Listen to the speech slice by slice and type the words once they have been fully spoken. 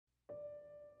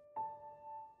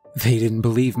They didn't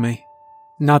believe me.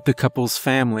 Not the couple's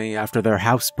family after their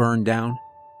house burned down.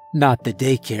 Not the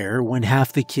daycare when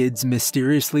half the kids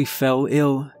mysteriously fell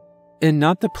ill. And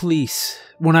not the police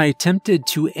when I attempted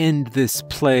to end this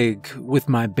plague with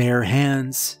my bare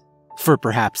hands. For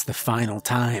perhaps the final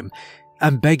time,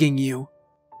 I'm begging you,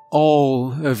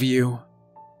 all of you,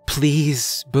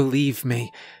 please believe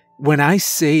me when I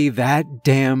say that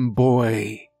damn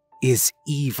boy is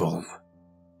evil.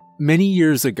 Many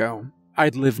years ago,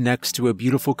 I'd lived next to a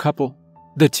beautiful couple.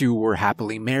 The two were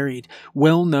happily married,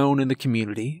 well known in the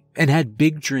community, and had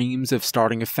big dreams of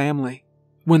starting a family.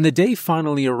 When the day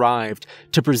finally arrived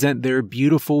to present their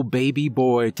beautiful baby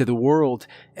boy to the world,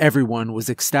 everyone was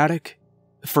ecstatic.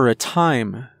 For a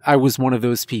time, I was one of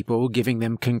those people giving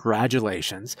them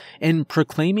congratulations and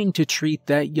proclaiming to treat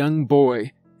that young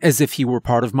boy as if he were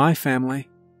part of my family.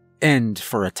 And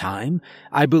for a time,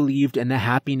 I believed in the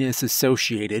happiness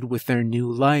associated with their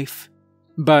new life.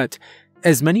 But,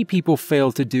 as many people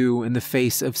fail to do in the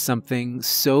face of something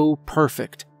so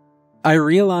perfect, I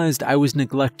realized I was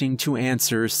neglecting to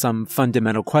answer some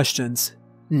fundamental questions.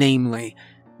 Namely,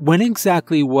 when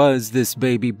exactly was this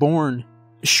baby born?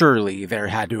 Surely there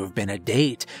had to have been a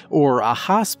date or a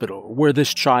hospital where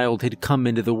this child had come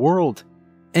into the world.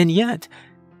 And yet,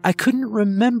 I couldn't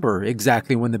remember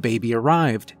exactly when the baby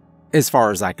arrived. As far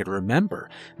as I could remember,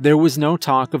 there was no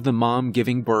talk of the mom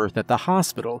giving birth at the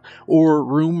hospital or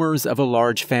rumors of a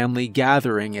large family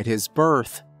gathering at his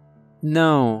birth.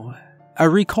 No, I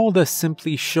recalled us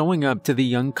simply showing up to the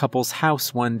young couple's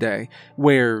house one day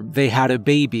where they had a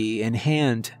baby in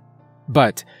hand.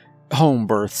 But home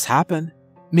births happen.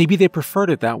 Maybe they preferred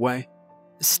it that way.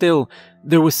 Still,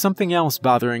 there was something else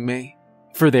bothering me.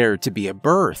 For there to be a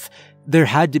birth, there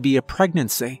had to be a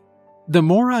pregnancy. The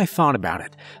more I thought about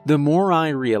it, the more I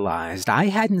realized I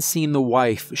hadn't seen the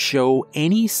wife show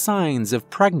any signs of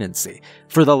pregnancy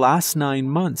for the last 9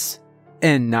 months,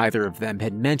 and neither of them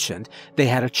had mentioned they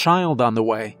had a child on the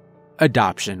way.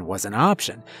 Adoption was an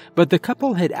option, but the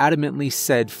couple had adamantly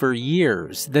said for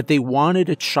years that they wanted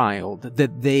a child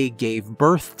that they gave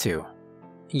birth to.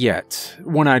 Yet,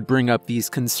 when I'd bring up these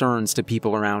concerns to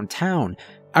people around town,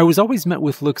 I was always met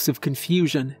with looks of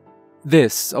confusion.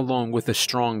 This, along with a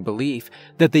strong belief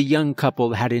that the young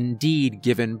couple had indeed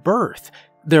given birth,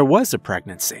 there was a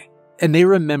pregnancy, and they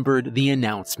remembered the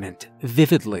announcement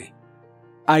vividly.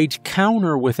 I'd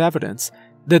counter with evidence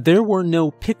that there were no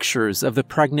pictures of the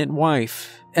pregnant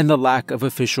wife and the lack of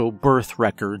official birth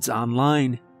records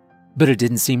online. But it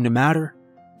didn't seem to matter.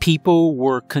 People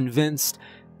were convinced.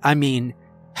 I mean,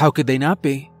 how could they not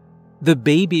be? The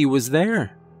baby was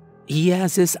there. He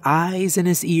has his eyes and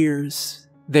his ears,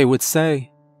 they would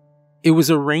say. It was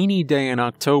a rainy day in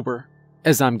October.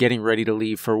 As I'm getting ready to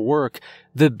leave for work,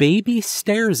 the baby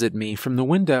stares at me from the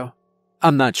window.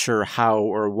 I'm not sure how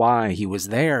or why he was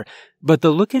there, but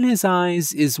the look in his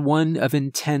eyes is one of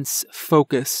intense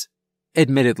focus.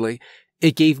 Admittedly,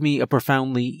 it gave me a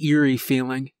profoundly eerie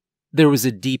feeling. There was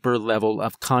a deeper level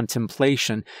of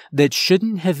contemplation that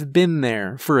shouldn't have been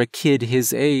there for a kid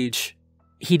his age.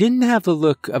 He didn't have the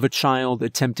look of a child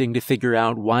attempting to figure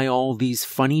out why all these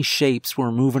funny shapes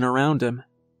were moving around him.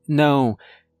 No,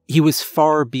 he was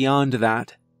far beyond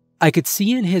that. I could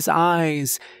see in his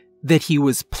eyes that he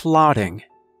was plotting.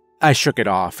 I shook it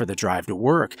off for the drive to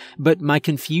work, but my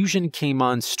confusion came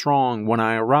on strong when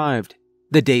I arrived.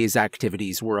 The day's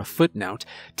activities were a footnote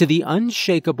to the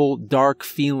unshakable dark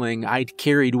feeling I'd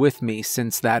carried with me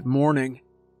since that morning.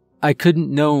 I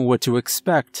couldn't know what to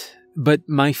expect, but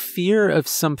my fear of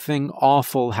something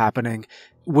awful happening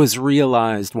was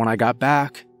realized when I got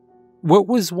back. What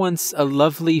was once a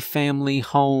lovely family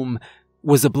home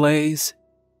was ablaze.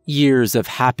 Years of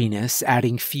happiness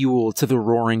adding fuel to the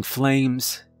roaring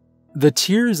flames. The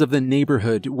tears of the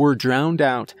neighborhood were drowned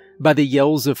out by the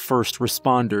yells of first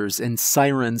responders and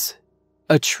sirens.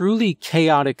 A truly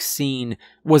chaotic scene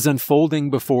was unfolding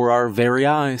before our very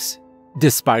eyes.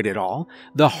 Despite it all,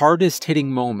 the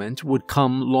hardest-hitting moment would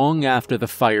come long after the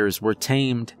fires were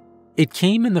tamed. It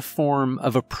came in the form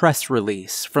of a press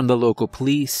release from the local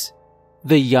police.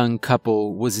 The young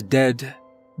couple was dead.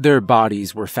 Their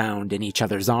bodies were found in each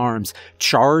other's arms,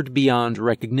 charred beyond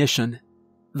recognition.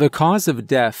 The cause of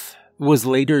death was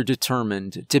later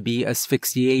determined to be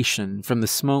asphyxiation from the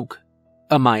smoke.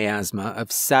 A miasma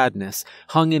of sadness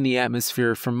hung in the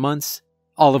atmosphere for months.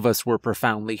 All of us were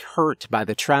profoundly hurt by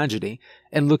the tragedy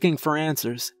and looking for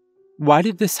answers. Why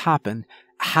did this happen?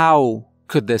 How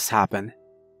could this happen?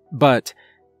 But,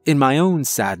 in my own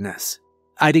sadness,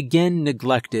 I'd again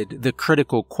neglected the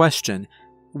critical question,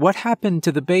 what happened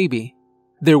to the baby?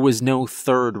 There was no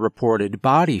third reported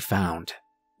body found.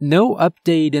 No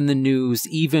update in the news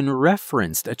even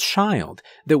referenced a child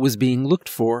that was being looked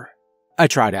for. I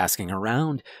tried asking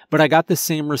around, but I got the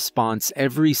same response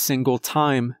every single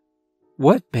time.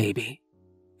 What baby?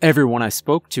 Everyone I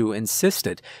spoke to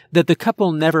insisted that the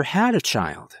couple never had a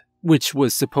child, which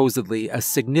was supposedly a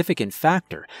significant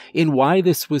factor in why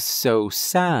this was so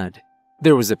sad.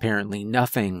 There was apparently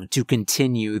nothing to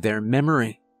continue their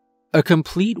memory. A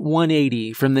complete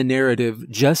 180 from the narrative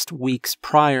just weeks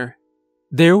prior.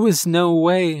 There was no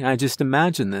way I just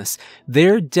imagined this.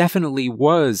 There definitely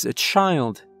was a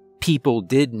child. People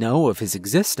did know of his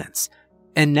existence.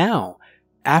 And now,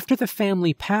 after the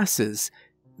family passes,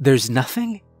 there's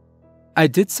nothing? I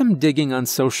did some digging on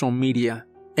social media,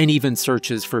 and even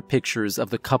searches for pictures of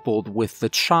the couple with the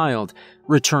child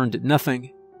returned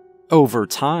nothing. Over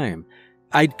time,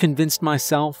 I'd convinced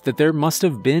myself that there must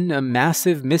have been a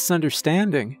massive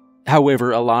misunderstanding.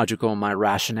 However illogical my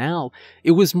rationale,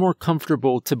 it was more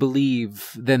comfortable to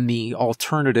believe than the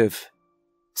alternative.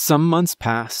 Some months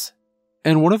pass,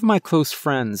 and one of my close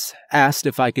friends asked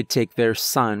if I could take their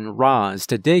son, Roz,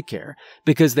 to daycare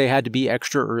because they had to be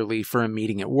extra early for a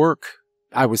meeting at work.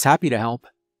 I was happy to help.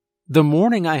 The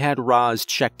morning I had Roz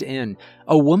checked in,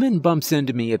 a woman bumps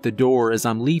into me at the door as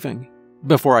I'm leaving.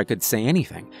 Before I could say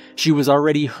anything, she was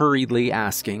already hurriedly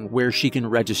asking where she can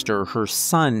register her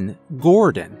son,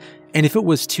 Gordon, and if it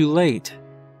was too late.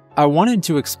 I wanted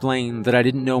to explain that I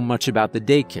didn't know much about the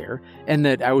daycare and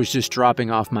that I was just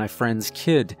dropping off my friend's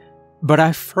kid, but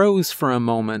I froze for a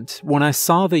moment when I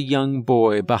saw the young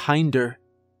boy behind her.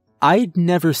 I'd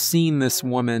never seen this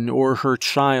woman or her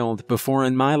child before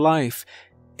in my life,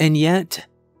 and yet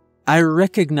I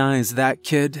recognized that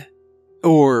kid,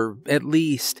 or at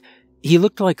least he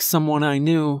looked like someone I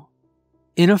knew.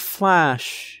 In a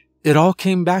flash, it all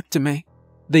came back to me.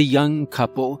 The young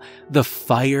couple, the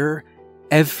fire,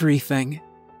 everything.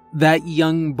 That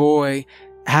young boy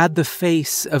had the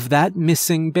face of that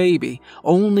missing baby,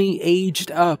 only aged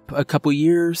up a couple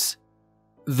years.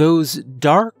 Those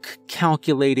dark,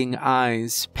 calculating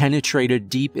eyes penetrated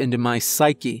deep into my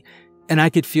psyche, and I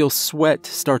could feel sweat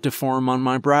start to form on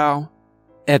my brow.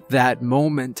 At that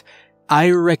moment, I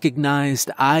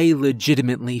recognized I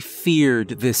legitimately feared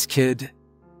this kid.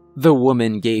 The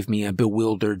woman gave me a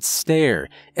bewildered stare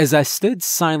as I stood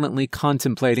silently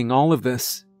contemplating all of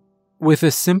this. With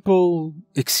a simple,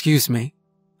 "Excuse me,"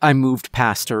 I moved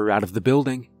past her out of the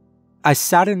building. I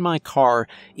sat in my car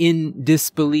in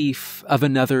disbelief of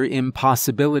another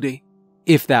impossibility.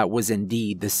 If that was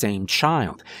indeed the same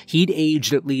child, he'd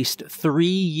aged at least 3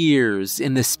 years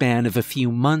in the span of a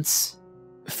few months.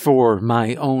 For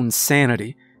my own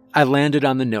sanity, I landed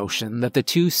on the notion that the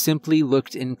two simply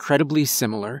looked incredibly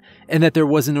similar and that there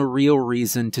wasn't a real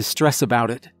reason to stress about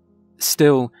it.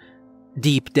 Still,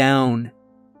 deep down,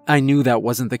 I knew that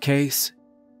wasn't the case.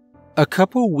 A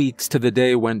couple weeks to the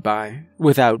day went by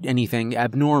without anything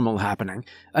abnormal happening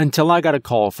until I got a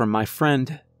call from my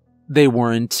friend. They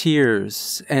were in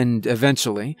tears, and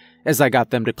eventually, as I got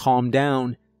them to calm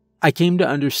down, I came to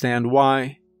understand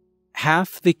why.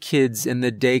 Half the kids in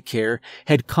the daycare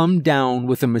had come down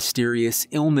with a mysterious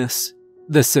illness.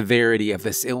 The severity of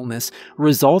this illness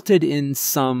resulted in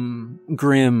some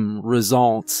grim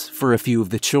results for a few of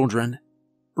the children.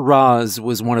 Roz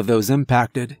was one of those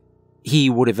impacted. He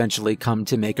would eventually come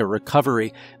to make a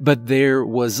recovery, but there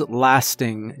was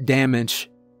lasting damage.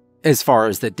 As far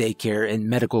as the daycare and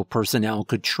medical personnel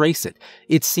could trace it,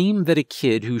 it seemed that a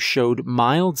kid who showed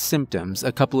mild symptoms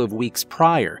a couple of weeks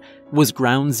prior was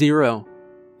ground zero.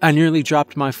 I nearly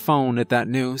dropped my phone at that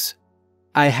news.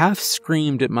 I half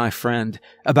screamed at my friend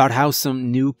about how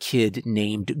some new kid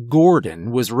named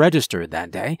Gordon was registered that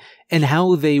day and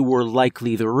how they were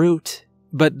likely the root.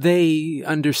 But they,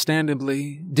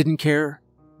 understandably, didn't care.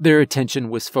 Their attention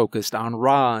was focused on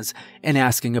Roz and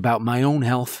asking about my own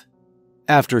health.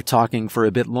 After talking for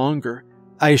a bit longer,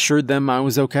 I assured them I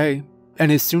was okay,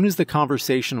 and as soon as the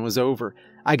conversation was over,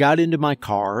 I got into my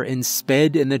car and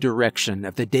sped in the direction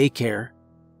of the daycare.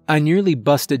 I nearly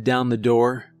busted down the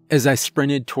door as I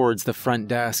sprinted towards the front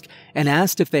desk and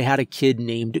asked if they had a kid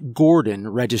named Gordon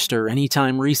register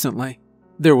anytime recently.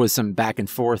 There was some back and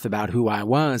forth about who I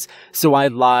was, so I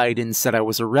lied and said I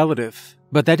was a relative,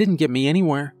 but that didn't get me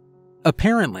anywhere.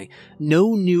 Apparently,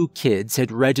 no new kids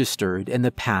had registered in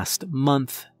the past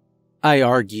month. I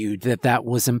argued that that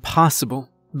was impossible,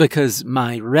 because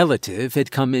my relative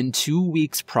had come in 2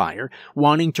 weeks prior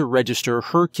wanting to register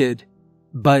her kid.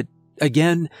 But,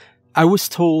 again, I was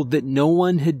told that no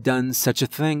one had done such a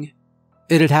thing.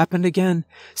 It had happened again.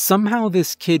 Somehow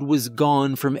this kid was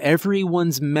gone from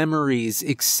everyone's memories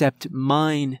except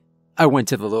mine. I went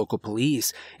to the local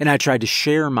police, and I tried to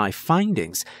share my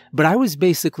findings, but I was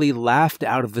basically laughed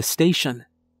out of the station.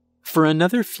 For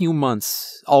another few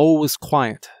months, all was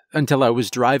quiet until I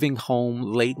was driving home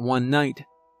late one night.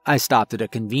 I stopped at a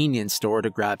convenience store to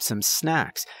grab some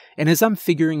snacks, and as I'm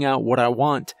figuring out what I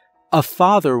want, a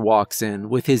father walks in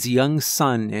with his young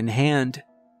son in hand.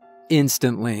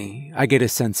 Instantly, I get a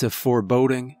sense of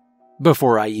foreboding.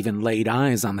 Before I even laid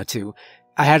eyes on the two,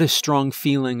 I had a strong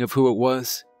feeling of who it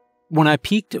was. When I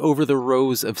peeked over the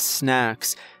rows of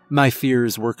snacks, my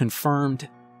fears were confirmed.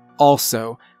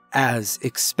 Also, as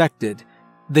expected,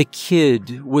 the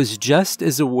kid was just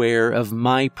as aware of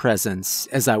my presence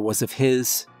as I was of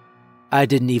his. I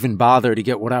didn't even bother to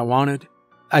get what I wanted.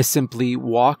 I simply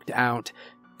walked out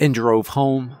and drove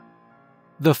home.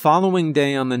 The following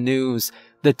day on the news,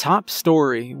 the top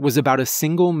story was about a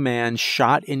single man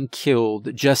shot and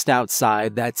killed just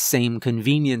outside that same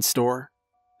convenience store.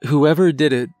 Whoever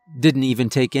did it didn't even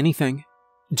take anything.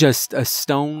 Just a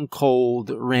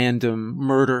stone-cold, random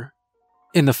murder.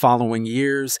 In the following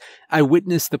years, I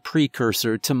witnessed the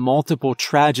precursor to multiple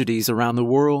tragedies around the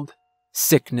world.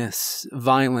 Sickness,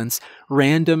 violence,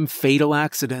 random fatal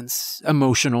accidents,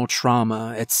 emotional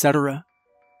trauma, etc.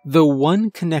 The one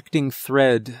connecting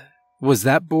thread was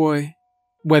that boy.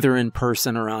 Whether in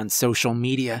person or on social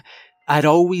media, I'd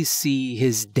always see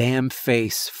his damn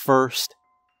face first.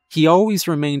 He always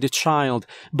remained a child,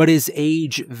 but his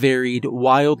age varied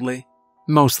wildly.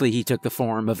 Mostly he took the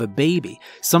form of a baby,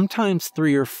 sometimes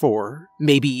 3 or 4,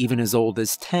 maybe even as old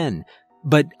as 10,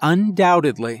 but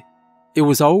undoubtedly, it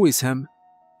was always him.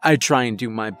 I'd try and do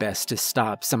my best to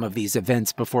stop some of these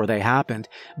events before they happened,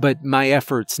 but my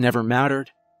efforts never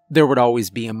mattered. There would always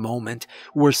be a moment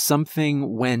where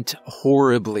something went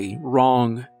horribly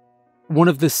wrong. One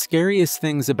of the scariest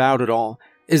things about it all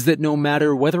is that no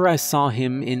matter whether I saw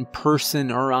him in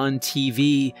person or on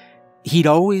TV, he'd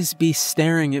always be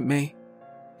staring at me.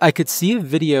 I could see a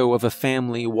video of a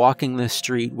family walking the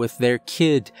street with their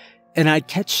kid, and I'd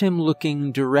catch him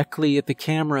looking directly at the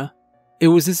camera. It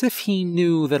was as if he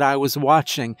knew that I was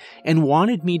watching and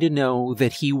wanted me to know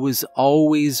that he was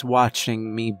always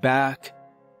watching me back.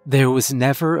 There was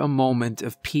never a moment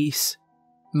of peace.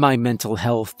 My mental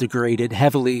health degraded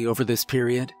heavily over this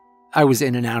period. I was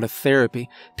in and out of therapy,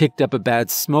 picked up a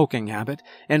bad smoking habit,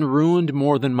 and ruined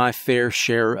more than my fair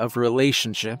share of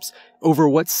relationships over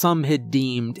what some had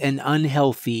deemed an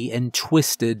unhealthy and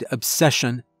twisted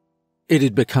obsession. It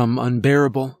had become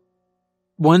unbearable.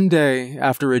 One day,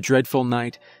 after a dreadful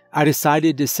night, I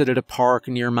decided to sit at a park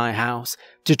near my house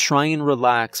to try and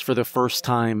relax for the first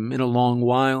time in a long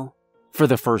while. For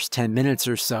the first 10 minutes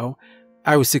or so,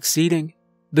 I was succeeding.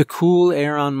 The cool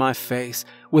air on my face,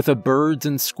 with the birds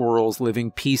and squirrels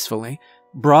living peacefully,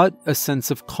 brought a sense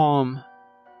of calm.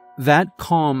 That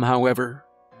calm, however,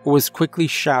 was quickly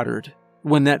shattered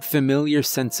when that familiar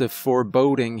sense of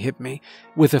foreboding hit me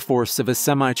with the force of a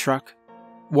semi-truck.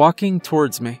 Walking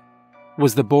towards me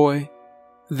was the boy,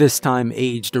 this time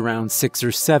aged around 6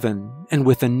 or 7, and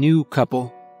with a new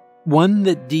couple, one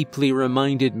that deeply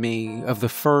reminded me of the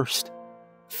first.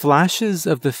 Flashes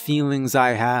of the feelings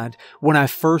I had when I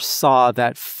first saw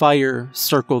that fire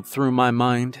circled through my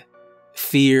mind.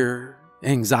 Fear,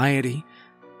 anxiety,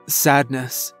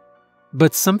 sadness.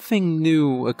 But something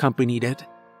new accompanied it.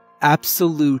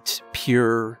 Absolute,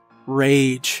 pure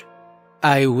rage.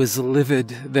 I was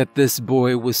livid that this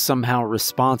boy was somehow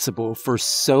responsible for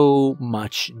so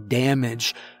much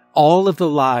damage, all of the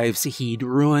lives he'd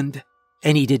ruined.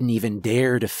 And he didn't even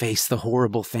dare to face the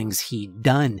horrible things he'd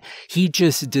done. He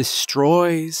just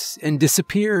destroys and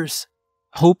disappears,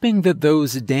 hoping that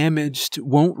those damaged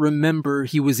won't remember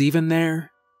he was even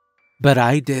there. But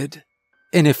I did.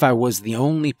 And if I was the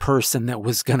only person that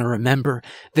was gonna remember,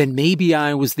 then maybe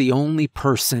I was the only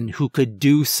person who could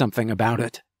do something about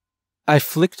it. I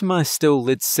flicked my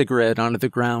still-lit cigarette onto the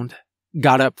ground,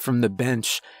 got up from the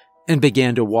bench, and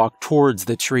began to walk towards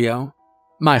the trio.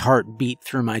 My heart beat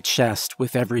through my chest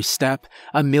with every step.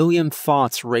 A million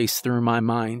thoughts raced through my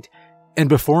mind. And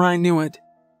before I knew it,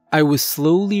 I was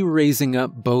slowly raising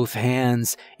up both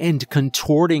hands and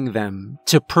contorting them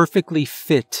to perfectly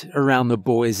fit around the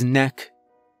boy's neck.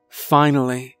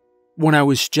 Finally, when I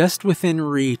was just within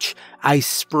reach, I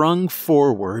sprung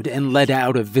forward and let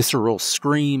out a visceral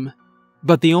scream.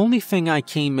 But the only thing I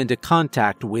came into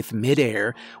contact with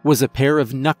midair was a pair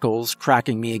of knuckles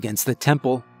cracking me against the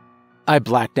temple. I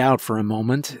blacked out for a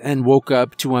moment and woke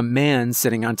up to a man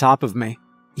sitting on top of me.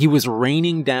 He was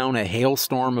raining down a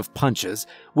hailstorm of punches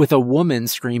with a woman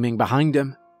screaming behind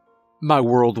him. My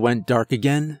world went dark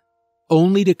again,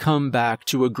 only to come back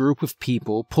to a group of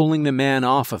people pulling the man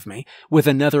off of me with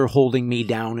another holding me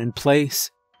down in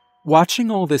place. Watching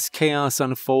all this chaos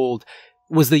unfold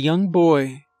was the young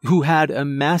boy who had a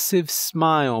massive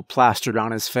smile plastered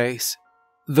on his face,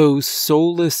 those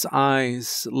soulless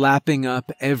eyes lapping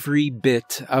up every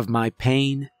bit of my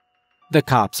pain. The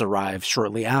cops arrived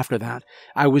shortly after that.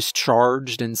 I was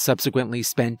charged and subsequently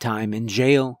spent time in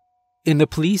jail. In the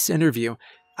police interview,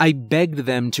 I begged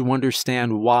them to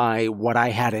understand why what I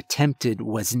had attempted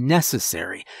was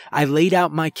necessary. I laid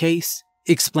out my case,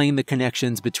 explained the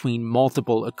connections between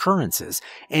multiple occurrences,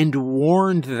 and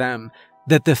warned them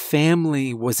that the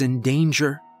family was in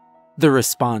danger. The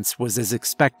response was as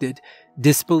expected,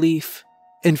 disbelief,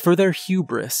 and for their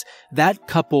hubris, that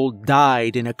couple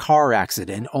died in a car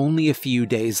accident only a few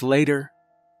days later.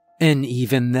 And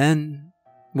even then,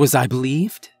 was I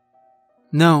believed?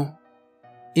 No.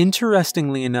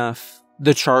 Interestingly enough,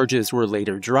 the charges were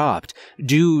later dropped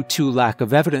due to lack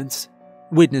of evidence.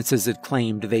 Witnesses had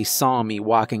claimed they saw me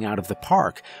walking out of the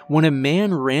park when a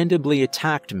man randomly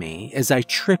attacked me as I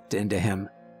tripped into him.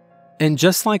 And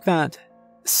just like that,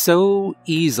 so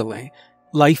easily,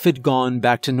 life had gone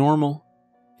back to normal.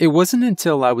 It wasn't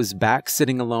until I was back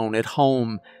sitting alone at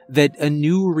home that a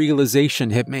new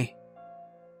realization hit me.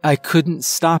 I couldn't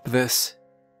stop this.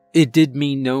 It did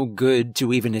me no good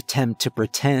to even attempt to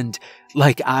pretend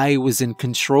like I was in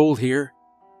control here.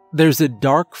 There's a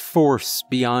dark force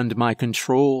beyond my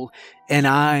control, and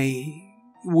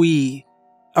we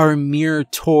are mere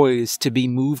toys to be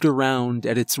moved around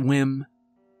at its whim.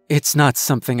 It's not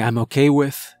something I'm okay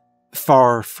with,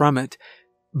 far from it,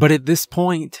 but at this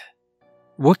point,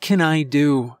 what can I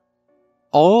do?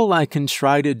 All I can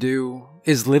try to do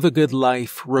is live a good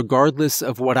life regardless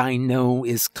of what I know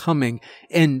is coming,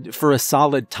 and for a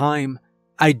solid time,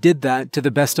 I did that to the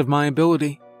best of my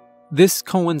ability. This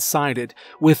coincided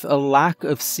with a lack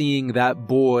of seeing that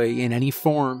boy in any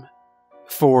form.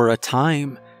 For a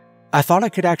time, I thought I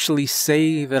could actually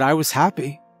say that I was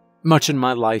happy. Much in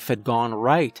my life had gone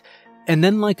right, and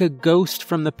then like a ghost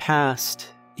from the past,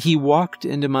 he walked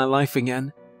into my life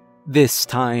again, this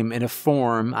time in a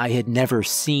form I had never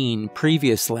seen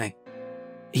previously.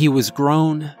 He was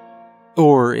grown,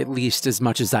 or at least as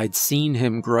much as I'd seen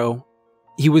him grow.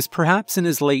 He was perhaps in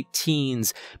his late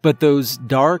teens, but those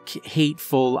dark,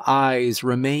 hateful eyes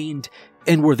remained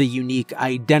and were the unique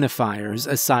identifiers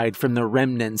aside from the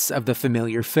remnants of the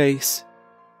familiar face.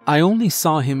 I only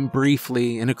saw him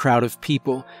briefly in a crowd of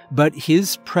people, but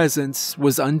his presence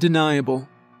was undeniable,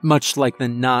 much like the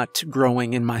knot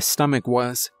growing in my stomach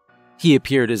was. He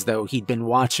appeared as though he'd been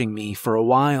watching me for a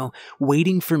while,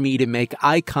 waiting for me to make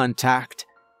eye contact,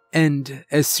 and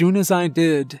as soon as I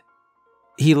did,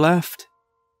 he left.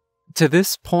 To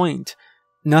this point,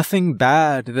 nothing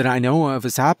bad that I know of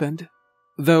has happened,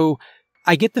 though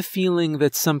I get the feeling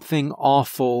that something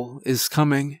awful is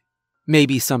coming.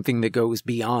 Maybe something that goes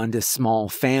beyond a small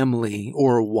family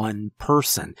or one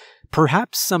person.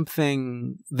 Perhaps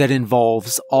something that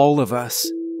involves all of us.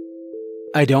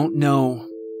 I don't know.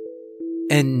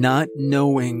 And not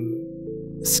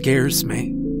knowing scares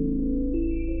me.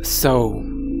 So,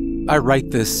 I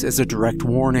write this as a direct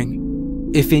warning.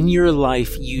 If in your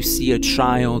life you see a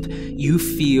child you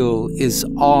feel is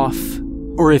off,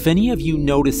 or if any of you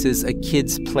notices a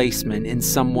kid's placement in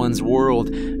someone's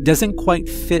world doesn't quite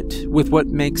fit with what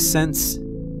makes sense,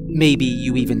 maybe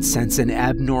you even sense an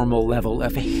abnormal level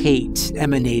of hate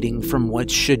emanating from what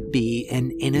should be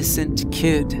an innocent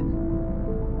kid,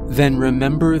 then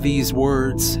remember these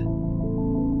words.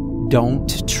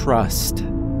 Don't trust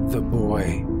the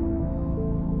boy.